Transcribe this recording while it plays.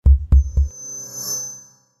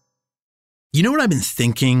You know what I've been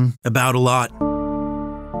thinking about a lot?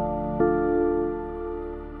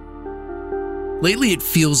 Lately, it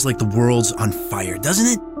feels like the world's on fire, doesn't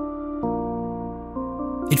it?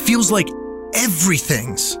 It feels like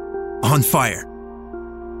everything's on fire.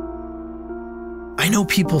 I know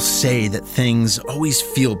people say that things always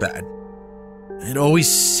feel bad. It always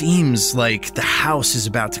seems like the house is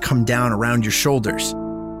about to come down around your shoulders.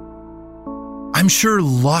 I'm sure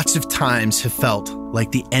lots of times have felt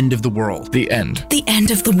like the end of the world. The end. The end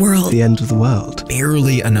of the world. The end of the world.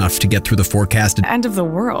 Barely enough to get through the forecasted end of the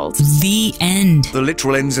world. The end. The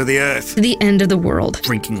literal ends of the earth. The end of the world.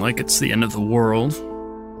 Drinking like it's the end of the world.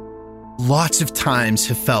 Lots of times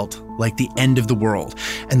have felt like the end of the world,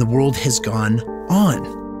 and the world has gone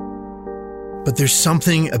on. But there's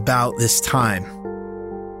something about this time.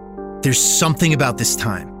 There's something about this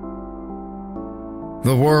time.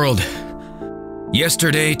 the world.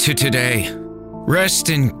 Yesterday to today. Rest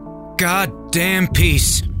in goddamn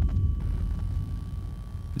peace.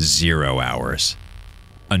 0 Hours,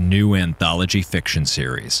 a new anthology fiction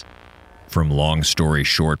series from Long Story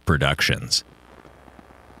Short Productions.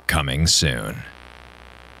 Coming soon.